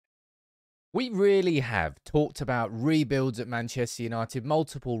We really have talked about rebuilds at Manchester United,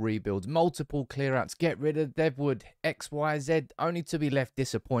 multiple rebuilds, multiple clearouts, get rid of Deadwood, X, Y, Z, only to be left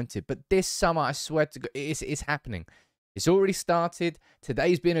disappointed. But this summer, I swear to God, it's happening. It's already started.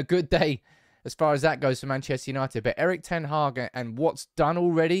 Today's been a good day as far as that goes for Manchester United. But Erik ten Hag and what's done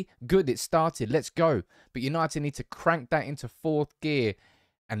already, good, it started. Let's go. But United need to crank that into fourth gear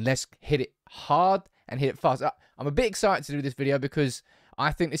and let's hit it hard and hit it fast. I'm a bit excited to do this video because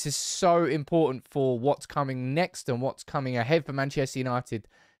I think this is so important for what's coming next and what's coming ahead for Manchester United.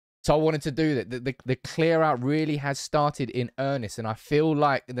 So I wanted to do that. The clear out really has started in earnest. And I feel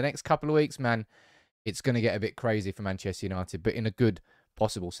like in the next couple of weeks, man, it's going to get a bit crazy for Manchester United, but in a good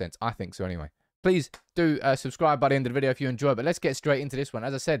possible sense. I think so anyway. Please do subscribe by the end of the video if you enjoy it. But let's get straight into this one.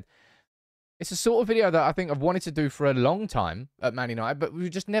 As I said, it's a sort of video that I think I've wanted to do for a long time at Man United, but we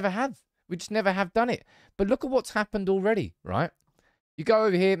just never have. We just never have done it. But look at what's happened already, right? You go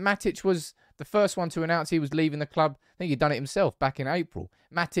over here, Matic was the first one to announce he was leaving the club. I think he'd done it himself back in April.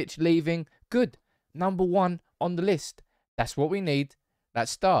 Matic leaving, good. Number one on the list. That's what we need.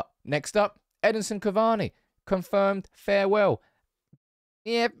 Let's start. Next up, Edinson Cavani. Confirmed, farewell.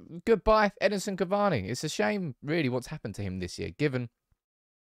 Yeah, goodbye, Edinson Cavani. It's a shame, really, what's happened to him this year, given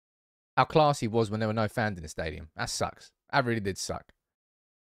how class he was when there were no fans in the stadium. That sucks. That really did suck.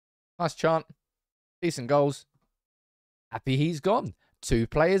 Nice chant. Decent goals. Happy he's gone. 2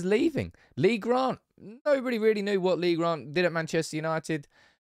 players leaving. Lee Grant. Nobody really knew what Lee Grant did at Manchester United.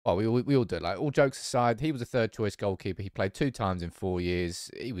 Well, we all do it. Like, all jokes aside, he was a third choice goalkeeper. He played 2 times in 4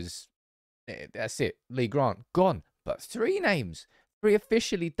 years. He was... That's it. Lee Grant, gone. But 3 names. 3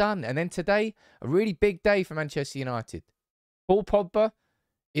 officially done. And then today, a really big day for Manchester United. Paul Pogba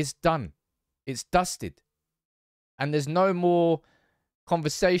is done. It's dusted. And there's no more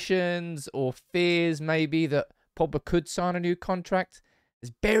conversations or fears, maybe, that Pogba could sign a new contract.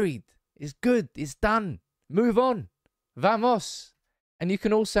 It's buried. It's good. It's done. Move on. Vamos. And you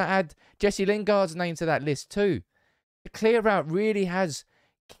can also add Jesse Lingard's name to that list too. The clear out really has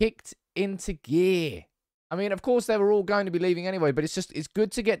kicked into gear. I mean, of course, they were all going to be leaving anyway, but it's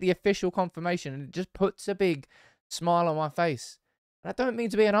good to get the official confirmation, and it just puts a big smile on my face. And I don't mean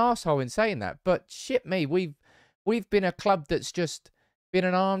to be an arsehole in saying that, but shit me, we've been a club that's just been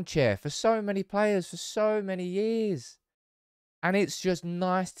an armchair for so many players for so many years. And it's just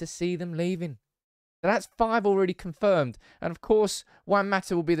nice to see them leaving. So that's 5 already confirmed. And of course, Juan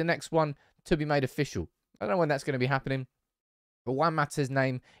Mata will be the next one to be made official. I don't know when that's going to be happening, but Juan Mata's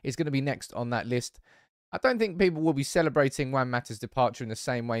name is going to be next on that list. I don't think people will be celebrating Juan Mata's departure in the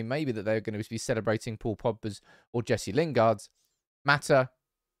same way maybe that they're going to be celebrating Paul Pogba's or Jesse Lingard's. Mata,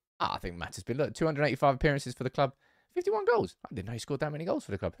 I think Mata's been, look, 285 appearances for the club. 51 goals. I didn't know he scored that many goals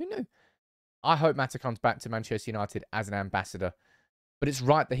for the club. Who knew? I hope Mata comes back to Manchester United as an ambassador. But it's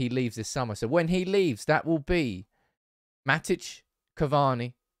right that he leaves this summer. So when he leaves, that will be Matic,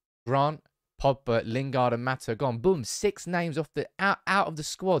 Cavani, Grant, Pogba, Lingard and Mata gone. Boom. 6 names off the out of the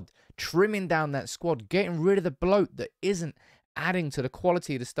squad. Trimming down that squad. Getting rid of the bloat that isn't adding to the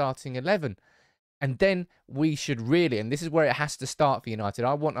quality of the starting 11. And then we should really, and this is where it has to start for United.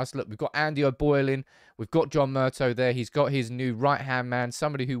 I want us, look, we've got Andy O'Boyle in. We've got John Murtough there. He's got his new right-hand man,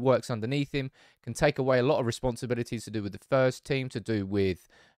 somebody who works underneath him, can take away a lot of responsibilities to do with the first team, to do with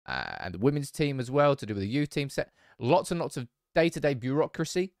and the women's team as well, to do with the youth team set. Lots and lots of day-to-day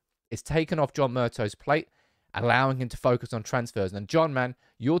bureaucracy is taken off John Murtough's plate, allowing him to focus on transfers. And John, man,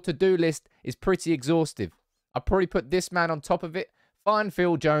 your to-do list is pretty exhaustive. I'll probably put this man on top of it. Find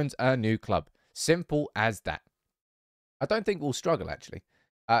Phil Jones a new club. Simple as that. I don't think we'll struggle, actually.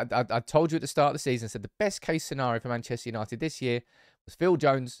 I told you at the start of the season, said the best case scenario for Manchester United this year was Phil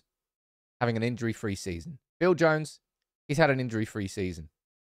Jones having an injury-free season. Phil Jones, he's had an injury-free season.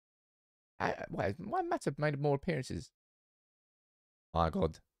 Why Matt have made more appearances? My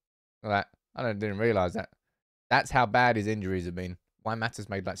God. Look at that. I didn't realise that. That's how bad his injuries have been. Why Matt has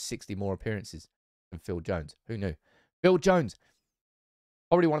made like 60 more appearances than Phil Jones. Who knew? Phil Jones.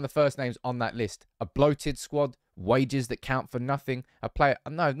 Probably one of the first names on that list. A bloated squad, wages that count for nothing. A player,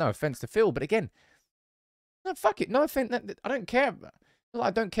 no offense to Phil, but again, no, fuck it, no offense. I don't care.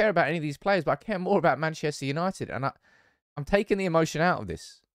 I don't care about any of these players, but I care more about Manchester United, and I'm taking the emotion out of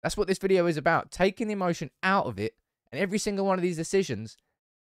this. That's what this video is about, taking the emotion out of it, and every single one of these decisions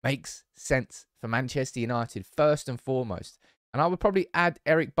makes sense for Manchester United first and foremost. And I would probably add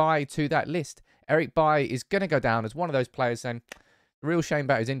Eric Bailly to that list. Eric Bailly is going to go down as one of those players saying, the real shame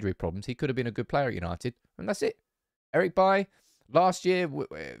about his injury problems, he could have been a good player at United, and that's it. Eric Bailly, last year,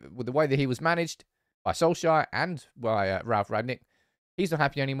 with the way that he was managed by Solskjaer and by Ralph Rangnick, he's not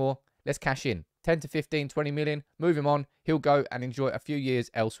happy anymore. Let's cash in. 10 to 15, 20 million, move him on. He'll go and enjoy a few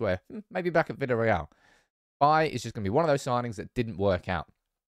years elsewhere. Maybe back at Villarreal. Buy is just going to be one of those signings that didn't work out.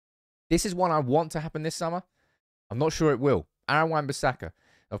 This is one I want to happen this summer. I'm not sure it will. Aaron Wan-Bissaka.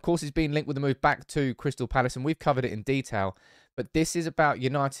 Of course, he's been linked with the move back to Crystal Palace, and we've covered it in detail. But this is about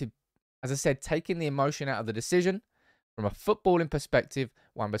United, as I said, taking the emotion out of the decision. From a footballing perspective,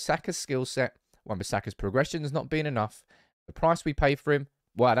 Wan-Bissaka's skill set, Wan-Bissaka's progression has not been enough. The price we pay for him,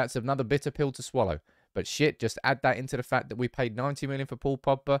 wow, that's another bitter pill to swallow. But shit, just add that into the fact that we paid 90 million for Paul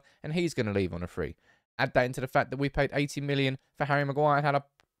Pogba, and he's going to leave on a free. Add that into the fact that we paid 80 million for Harry Maguire and had our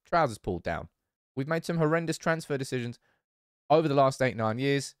trousers pulled down. We've made some horrendous transfer decisions over the last 8-9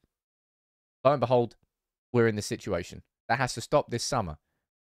 years. Lo and behold, we're in this situation. That has to stop this summer.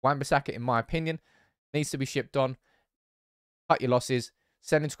 Wan-Bissaka, in my opinion, needs to be shipped on. Cut your losses.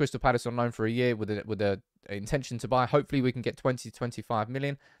 Send him to Crystal Palace on loan for a year with a intention to buy. Hopefully, we can get 20 to 25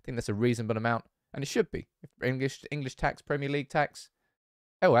 million. I think that's a reasonable amount, and it should be. English tax, Premier League tax.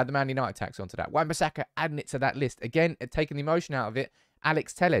 Oh, add the Man United tax onto that. Wan-Bissaka, adding it to that list. Again, taking the emotion out of it.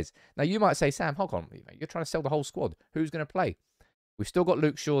 Alex Telles. Now, you might say, Sam, hold on. You're trying to sell the whole squad. Who's going to play? We've still got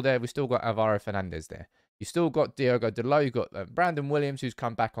Luke Shaw there. We've still got Alvaro Fernandez there. You've still got Diogo Dalot. You've got Brandon Williams, who's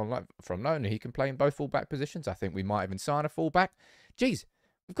come back on from loan. He can play in both fullback positions. I think we might even sign a fullback. Jeez,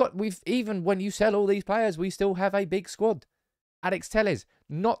 even when you sell all these players, we still have a big squad. Alex Telles,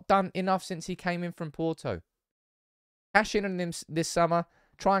 not done enough since he came in from Porto. Cash in on him this summer.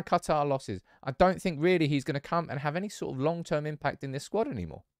 Try and cut our losses. I don't think really he's going to come and have any sort of long-term impact in this squad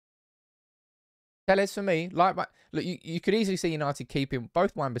anymore. Telles for me, look, you could easily see United keeping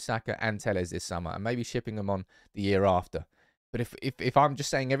both Wan-Bissaka and Telles this summer and maybe shipping them on the year after. But if I'm just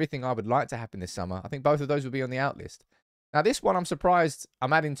saying everything I would like to happen this summer, I think both of those would be on the out list. Now, this one I'm surprised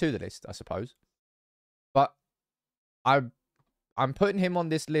I'm adding to the list, I suppose. But I'm putting him on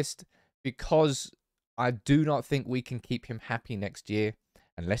this list because I do not think we can keep him happy next year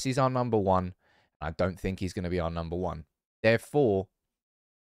unless he's our number one. I don't think he's going to be our number one. Therefore,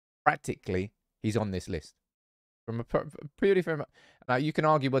 practically, he's on this list. Now, you can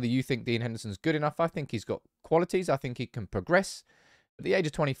argue whether you think Dean Henderson's good enough. I think he's got qualities. I think he can progress. At the age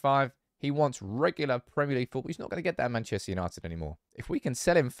of 25, he wants regular Premier League football. He's not going to get that at Manchester United anymore. If we can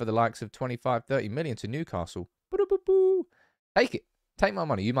sell him for the likes of 25, 30 million to Newcastle, take it. Take my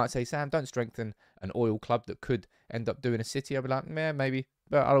money. You might say, Sam, don't strengthen an oil club that could end up doing a City. I'll be like, yeah, maybe.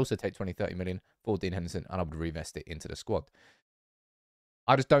 But I'll also take 20, 30 million for Dean Henderson and I would reinvest it into the squad.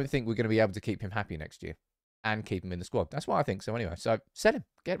 I just don't think we're going to be able to keep him happy next year and keep him in the squad. That's why I think so anyway. So sell him.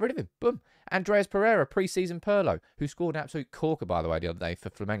 Get rid of him. Boom. Andreas Pereira, pre-season Perlo, who scored an absolute corker, by the way, the other day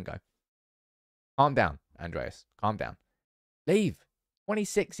for Flamengo. Calm down, Andreas. Calm down. Leave.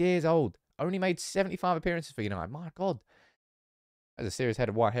 26 years old. Only made 75 appearances for United. My God. Has a serious head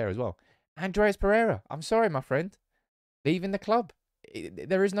of white hair as well. Andreas Pereira. I'm sorry, my friend. Leaving the club.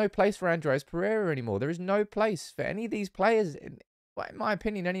 There is no place for Andreas Pereira anymore. There is no place for any of these players, in my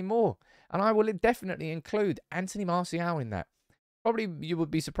opinion, anymore. And I will definitely include Anthony Martial in that. Probably you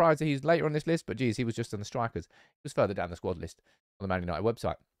would be surprised that he's later on this list, but geez, he was just on the strikers. He was further down the squad list on the Man United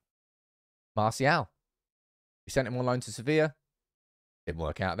website. Martial. We sent him on loan to Sevilla. Didn't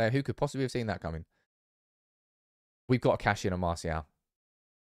work out there. Who could possibly have seen that coming? We've got to cash in on Martial.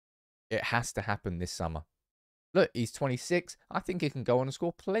 It has to happen this summer. Look, he's 26. I think he can go on and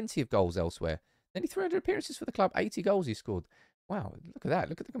score plenty of goals elsewhere. Nearly 300 appearances for the club. 80 goals he scored. Wow, look at that.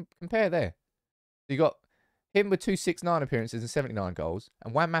 Look at the compare there. You got him with 269 appearances and 79 goals.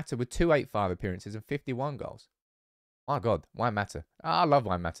 And Wan-Bissaka with 285 appearances and 51 goals. My God, Wan-Bissaka. I love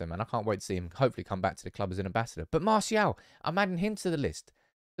Wan-Bissaka, man. I can't wait to see him hopefully come back to the club as an ambassador. But Martial, I'm adding him to the list.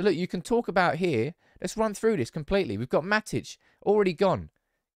 So look, you can talk about here. Let's run through this completely. We've got Matic, already gone.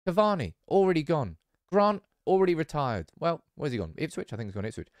 Cavani, already gone. Grant, already retired. Well, where's he gone? Ipswich? I think he's gone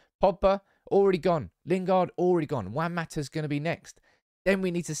Ipswich. Pogba, already gone. Lingard, already gone. Wan-Bissaka's going to be next. Then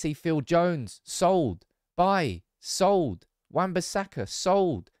we need to see Phil Jones, sold. Buy, sold. Wan-Bissaka,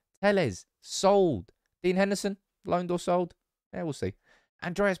 sold. Telles, sold. Dean Henderson, loaned or sold? Yeah, we'll see.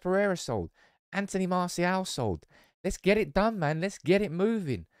 Andreas Pereira, sold. Anthony Martial, sold. Let's get it done, man. Let's get it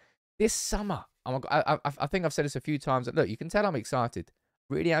moving. This summer, I think I've said this a few times. Look, you can tell I'm excited.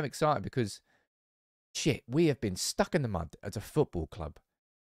 Really am excited because, shit, we have been stuck in the mud as a football club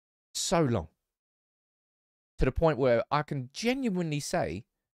so long. To the point where I can genuinely say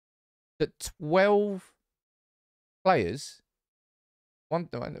that 12 players, 1,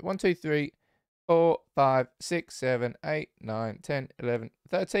 2, 3, 4, 5, 6, 7, 8, 9, 10, 11,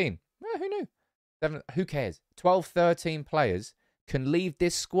 13. Well, who knew? 7, who cares? 12, 13 players can leave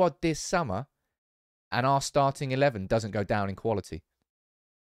this squad this summer and our starting 11 doesn't go down in quality.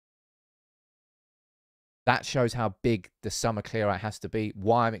 That shows how big the summer clear out has to be,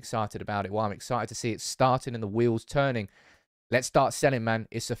 why I'm excited about it, why I'm excited to see it starting and the wheels turning. Let's start selling, man.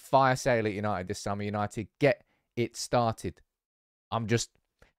 It's a fire sale at United this summer. United, get it started. I'm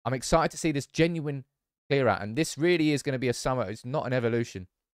excited to see this genuine clear out. And this really is going to be a summer. It's not an evolution.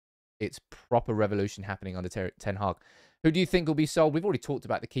 It's proper revolution happening under Ten Hag. Who do you think will be sold? We've already talked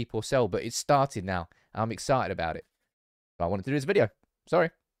about the keep or sell, but it's started now. I'm excited about it. So I wanted to do this video. Sorry.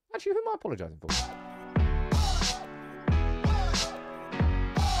 Actually, who am I apologising for?